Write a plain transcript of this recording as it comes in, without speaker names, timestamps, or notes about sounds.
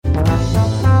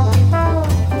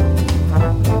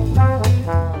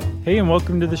Hey, and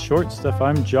welcome to the Short Stuff.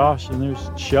 I'm Josh, and there's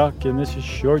Chuck, and this is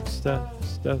Short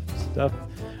Stuff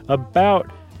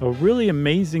about a really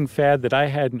amazing fad that I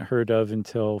hadn't heard of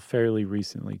until fairly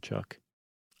recently, Chuck.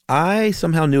 I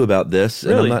somehow knew about this,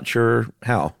 and I'm not sure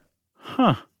how.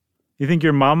 Huh. You think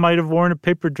your mom might have worn a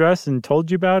paper dress and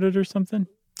told you about it or something?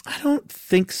 I don't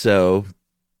think so.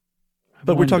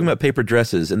 But we're talking about paper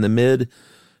dresses. In the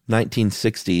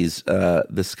mid-1960s,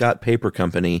 the Scott Paper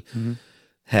Company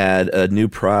had a new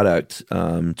product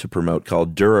to promote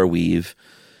called DuraWeave.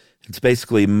 It's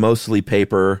basically mostly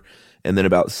paper and then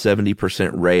about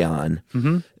 70% rayon.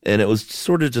 And it was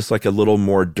sort of just like a little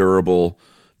more durable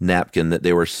napkin that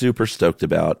they were super stoked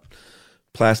about.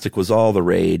 Plastic was all the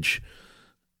rage.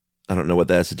 I don't know what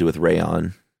that has to do with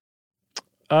rayon.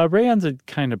 Rayon's a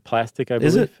kind of plastic, I believe.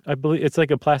 Is it? I believe it's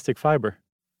like a plastic fiber.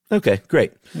 Okay,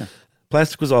 great. Yeah.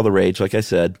 Plastic was all the rage, like I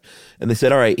said. And they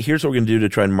said, all right, here's what we're going to do to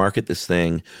try and market this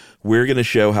thing. We're going to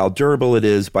show how durable it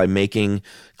is by making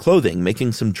clothing,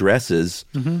 making some dresses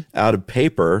out of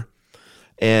paper.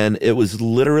 And it was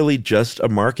literally just a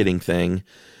marketing thing.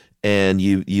 And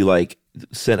you like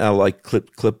sent out like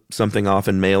clip something off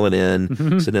and mail it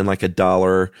in, send in like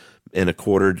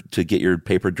 $1.25 to get your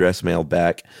paper dress mailed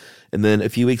back. And then a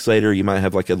few weeks later, you might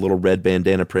have like a little red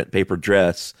bandana print paper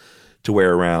dress to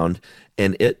wear around.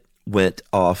 And it went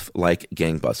off like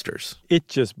gangbusters. It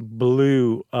just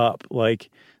blew up. Like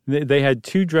they had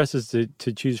two dresses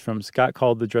to choose from. Scott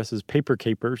called the dresses Paper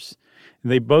Capers.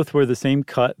 And they both were the same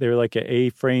cut. They were like an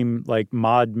A-frame, like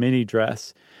mod mini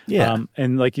dress. Yeah.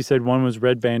 And like you said, one was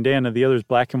red bandana, the other is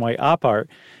black and white op art.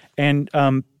 And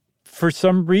for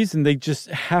some reason, they just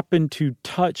happened to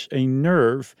touch a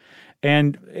nerve.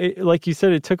 And like you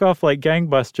said, it took off like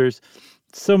gangbusters.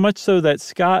 So much so that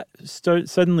Scott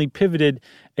suddenly pivoted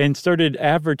and started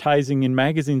advertising in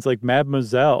magazines like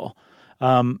Mademoiselle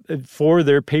for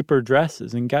their paper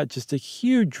dresses and got just a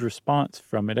huge response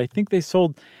from it. I think they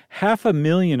sold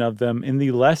 500,000 of them in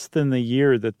the less than the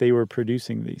year that they were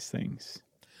producing these things.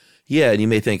 Yeah, and you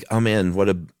may think, oh man, what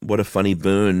a funny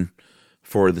boon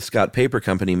for the Scott Paper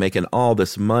Company making all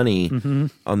this money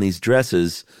on these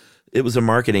dresses. It was a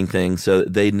marketing thing, so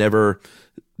they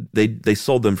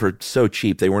sold them for so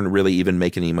cheap they weren't really even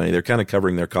making any money. They're kind of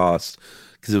covering their costs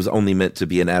because it was only meant to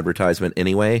be an advertisement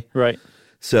anyway. Right.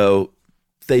 So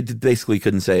they basically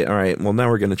couldn't say, all right, well, now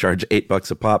we're going to charge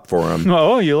 $8 a pop for them.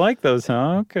 Oh, you like those,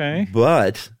 huh? Okay.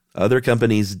 But other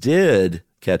companies did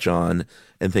catch on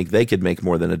and think they could make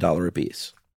more than $1 a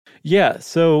piece. Yeah.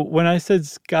 So when I said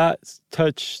Scott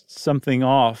touched something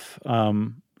off,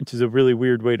 which is a really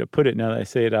weird way to put it now that I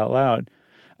say it out loud,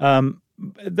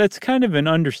 that's kind of an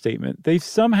understatement. They've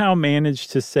somehow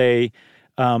managed to say,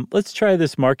 let's try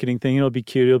this marketing thing. It'll be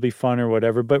cute. It'll be fun or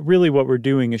whatever. But really what we're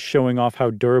doing is showing off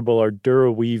how durable our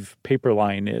DuraWeave paper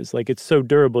line is. Like it's so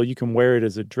durable, you can wear it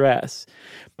as a dress.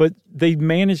 But they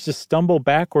managed to stumble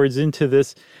backwards into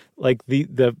this, like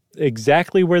the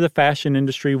exactly where the fashion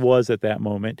industry was at that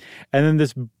moment. And then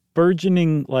this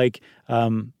burgeoning like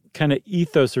kind of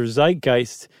ethos or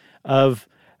zeitgeist of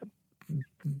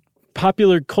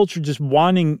popular culture just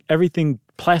wanting everything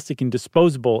plastic and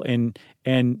disposable and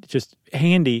just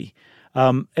handy.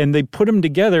 And they put them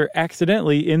together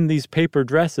accidentally in these paper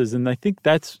dresses. And I think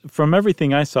that's, from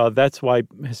everything I saw, that's why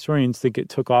historians think it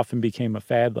took off and became a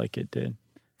fad like it did.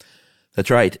 That's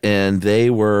right. And they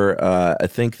were, I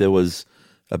think there was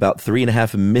about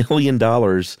 $3.5 million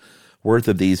worth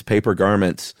of these paper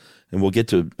garments. And we'll get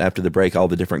to, after the break, all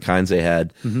the different kinds they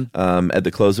had at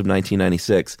the close of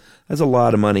 1996. That's a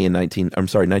lot of money in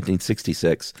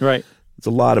 1966. Right. It's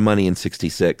a lot of money in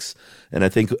 66. And I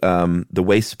think the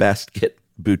Wastebasket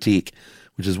Boutique,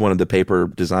 which is one of the paper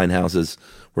design houses,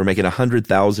 were making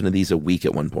 100,000 of these a week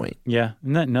at one point. Yeah.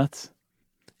 Isn't that nuts?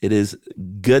 It is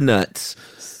good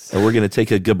nuts. And we're going to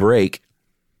take a good break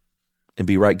and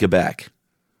be right back.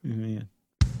 Man.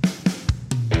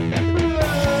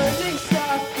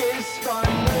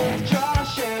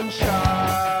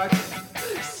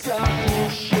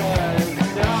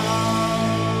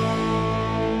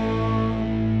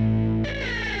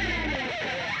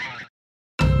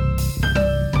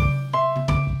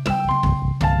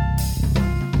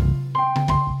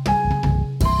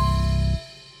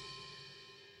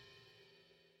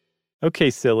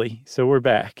 Okay, silly. So we're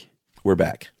back. We're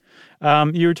back.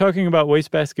 You were talking about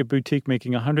Wastebasket Boutique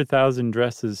making 100,000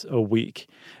 dresses a week.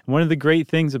 And one of the great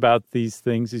things about these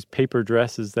things, these paper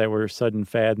dresses that were a sudden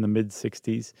fad in the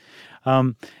mid-'60s,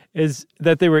 is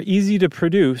that they were easy to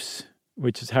produce,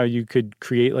 which is how you could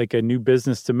create like a new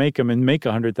business to make them and make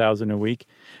 100,000 a week.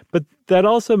 But that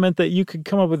also meant that you could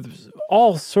come up with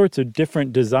all sorts of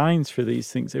different designs for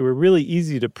these things. They were really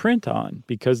easy to print on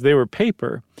because they were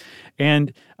paper.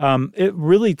 And it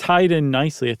really tied in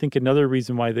nicely. I think another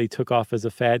reason why they took off as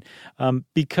a fad,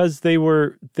 because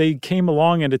they came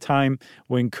along at a time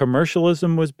when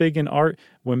commercialism was big in art,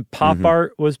 when pop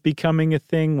art was becoming a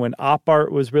thing, when op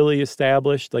art was really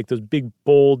established, like those big,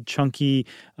 bold, chunky,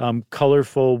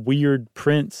 colorful, weird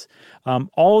prints.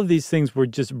 All of these things were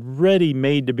just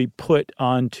ready-made to be printed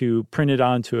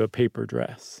onto a paper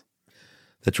dress.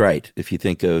 That's right. If you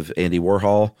think of Andy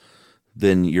Warhol,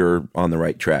 then you're on the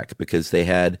right track, because they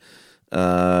had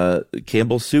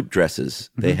Campbell's soup dresses.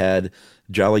 They had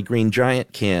Jolly Green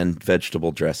Giant canned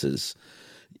vegetable dresses.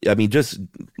 I mean, just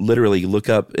literally look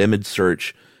up, image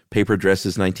search, paper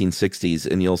dresses 1960s,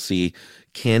 and you'll see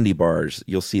candy bars.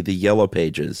 You'll see the Yellow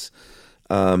Pages.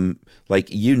 Like,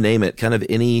 you name it, kind of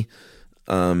any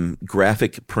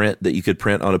graphic print that you could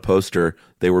print on a poster,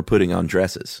 they were putting on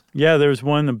dresses. Yeah, there was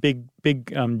one, a big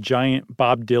giant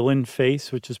Bob Dylan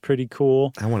face, which is pretty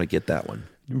cool. I want to get that one.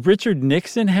 Richard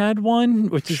Nixon had one,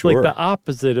 which is like the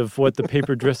opposite of what the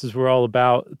paper dresses were all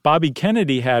about. Bobby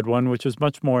Kennedy had one, which was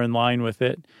much more in line with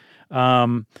it.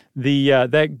 That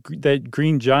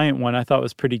Green Giant one I thought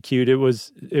was pretty cute. It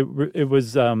was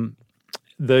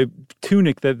the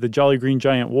tunic that the Jolly Green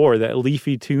Giant wore, that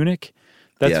leafy tunic.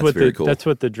 That's cool. That's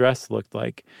what the dress looked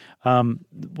like.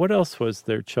 What else was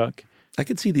there, Chuck? I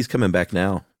could see these coming back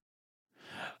now.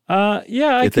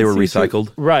 If they were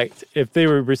recycled. Right. If they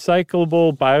were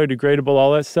recyclable, biodegradable,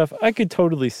 all that stuff, I could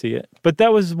totally see it. But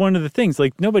that was one of the things.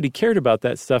 Like, nobody cared about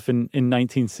that stuff in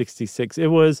 1966. It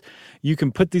was, you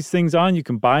can put these things on, you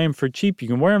can buy them for cheap, you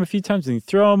can wear them a few times, and you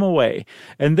throw them away.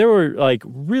 And there were like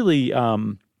really,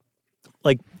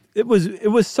 it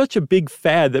was such a big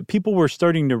fad that people were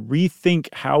starting to rethink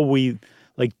how we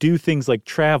like do things like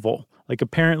travel. Like,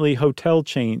 apparently hotel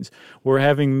chains were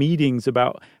having meetings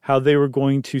about how they were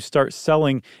going to start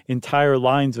selling entire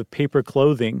lines of paper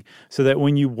clothing, so that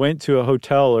when you went to a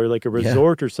hotel or like a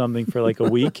resort or something for like a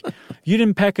week, you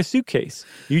didn't pack a suitcase.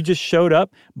 You just showed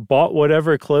up, bought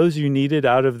whatever clothes you needed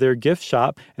out of their gift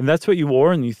shop, and that's what you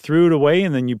wore, and you threw it away,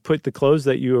 and then you put the clothes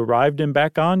that you arrived in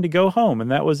back on to go home, and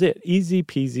that was it. Easy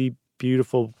peasy,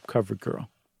 beautiful cover girl.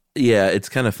 Yeah, it's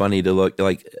kind of funny to look,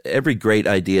 like, every great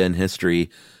idea in history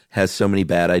has so many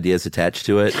bad ideas attached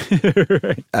to it.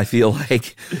 Right. I feel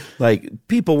like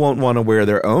people won't want to wear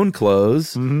their own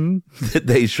clothes that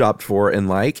they shopped for and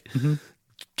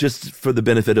just for the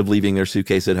benefit of leaving their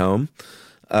suitcase at home.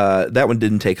 That one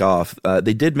didn't take off.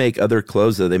 They did make other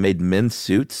clothes, though. They made men's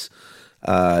suits.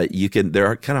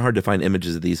 They're kind of hard to find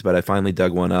images of these, but I finally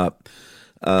dug one up.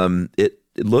 It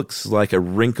looks like a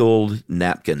wrinkled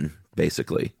napkin,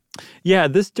 basically. Yeah,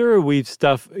 this DuraWeave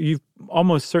stuff, you've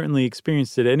almost certainly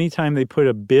experienced it. Anytime they put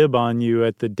a bib on you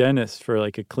at the dentist for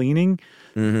like a cleaning,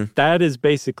 that is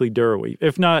basically DuraWeave.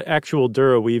 If not actual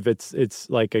DuraWeave, it's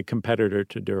like a competitor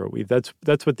to DuraWeave.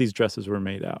 That's what these dresses were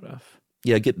made out of.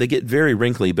 Yeah, they get very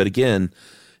wrinkly, but again,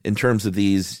 in terms of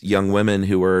these young women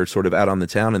who were sort of out on the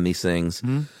town in these things,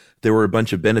 there were a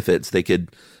bunch of benefits.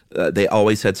 They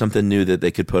always had something new that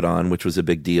they could put on, which was a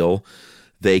big deal.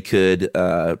 They could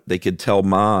tell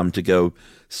mom to go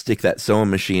stick that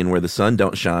sewing machine where the sun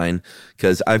don't shine,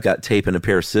 because I've got tape and a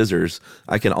pair of scissors.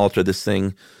 I can alter this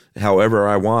thing however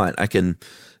I want. I can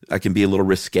be a little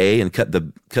risque and cut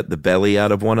the belly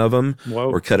out of one of them,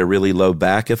 or cut a really low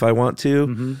back if I want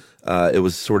to. It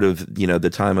was sort of, the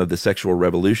time of the sexual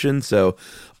revolution. So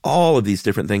all of these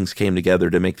different things came together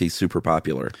to make these super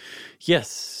popular.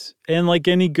 Yes. And like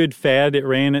any good fad, it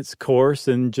ran its course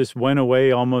and just went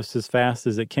away almost as fast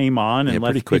as it came on, and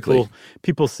left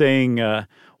people saying,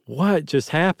 what just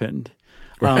happened?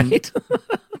 Right.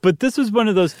 But this was one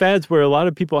of those fads where a lot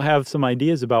of people have some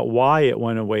ideas about why it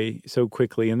went away so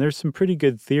quickly, and there's some pretty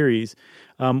good theories.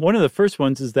 One of the first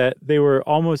ones is that they were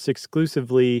almost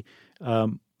exclusively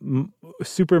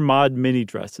super mod mini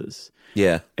dresses.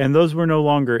 Yeah. And those were no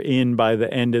longer in by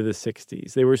the end of the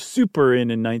 60s. They were super in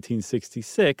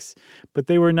 1966, but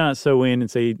they were not so in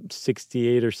say,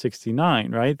 68 or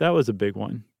 69, right? That was a big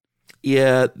one.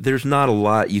 Yeah, there's not a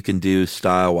lot you can do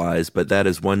style-wise, but that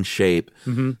is one shape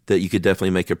that you could definitely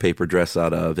make a paper dress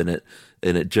out of, and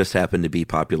it just happened to be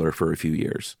popular for a few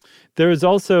years. There's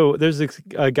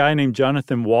a guy named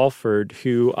Jonathan Walford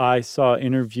who I saw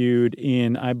interviewed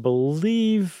in, I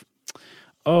believe,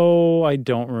 Oh, I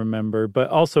don't remember. But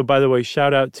also, by the way,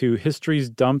 shout out to History's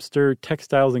Dumpster,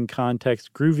 Textiles in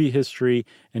Context, Groovy History,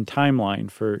 and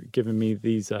Timeline for giving me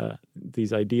these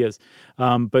ideas.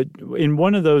 But in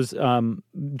one of those,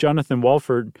 Jonathan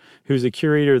Walford, who's a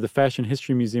curator of the Fashion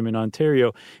History Museum in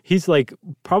Ontario, he's like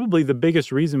probably the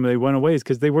biggest reason they went away is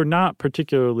because they were not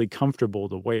particularly comfortable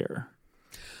to wear.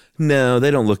 No,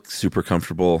 they don't look super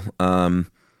comfortable. And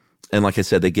like I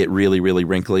said, they get really, really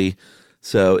wrinkly.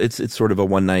 So it's sort of a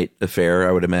one-night affair,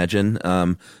 I would imagine.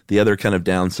 The other kind of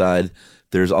downside,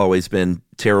 there's always been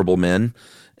terrible men,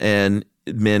 and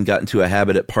men got into a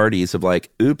habit at parties of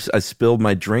like, oops, I spilled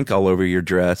my drink all over your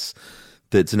dress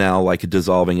that's now like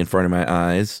dissolving in front of my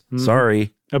eyes.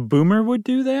 Sorry. A boomer would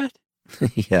do that?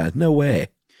 Yeah, no way.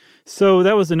 So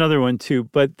that was another one too.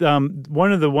 But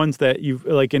one of the ones that you've,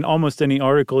 like in almost any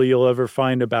article you'll ever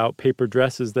find about paper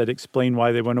dresses that explain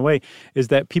why they went away, is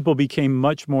that people became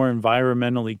much more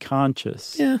environmentally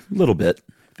conscious. Yeah, a little bit.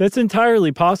 That's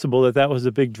entirely possible that was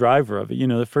a big driver of it. You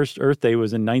know, the first Earth Day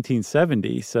was in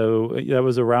 1970, so that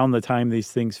was around the time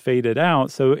these things faded out.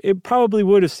 So it probably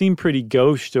would have seemed pretty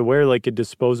gauche to wear like a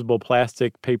disposable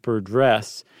plastic paper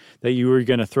dress that you were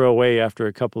going to throw away after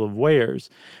a couple of wears.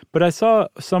 But I saw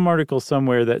some article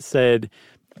somewhere that said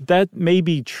that may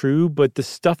be true, but the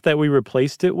stuff that we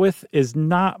replaced it with is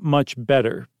not much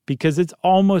better because it's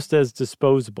almost as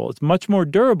disposable. It's much more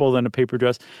durable than a paper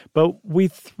dress, but we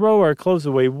throw our clothes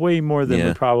away way more than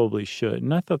we probably should.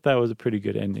 And I thought that was a pretty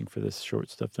good ending for this short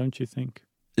stuff, don't you think?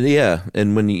 Yeah,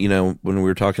 and when we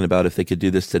were talking about if they could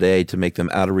do this today to make them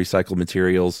out of recycled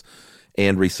materials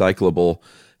and recyclable,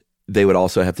 they would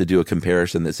also have to do a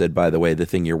comparison that said, by the way, the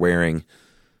thing you're wearing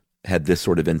had this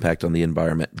sort of impact on the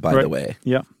environment, by the way.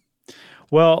 Yeah.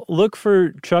 Well, look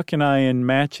for Chuck and I in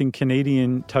matching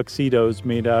Canadian tuxedos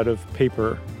made out of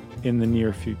paper in the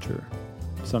near future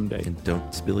someday. And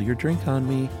don't spill your drink on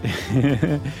me.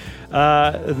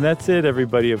 And that's it,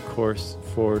 everybody, of course,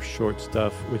 for Short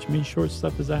Stuff, which means Short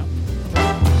Stuff is out.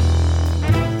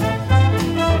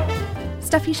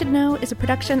 Stuff You Should Know is a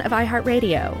production of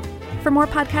iHeartRadio. For more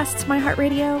podcasts from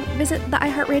iHeartRadio, visit the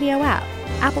iHeartRadio app,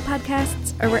 Apple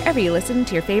Podcasts, or wherever you listen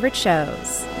to your favorite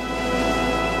shows.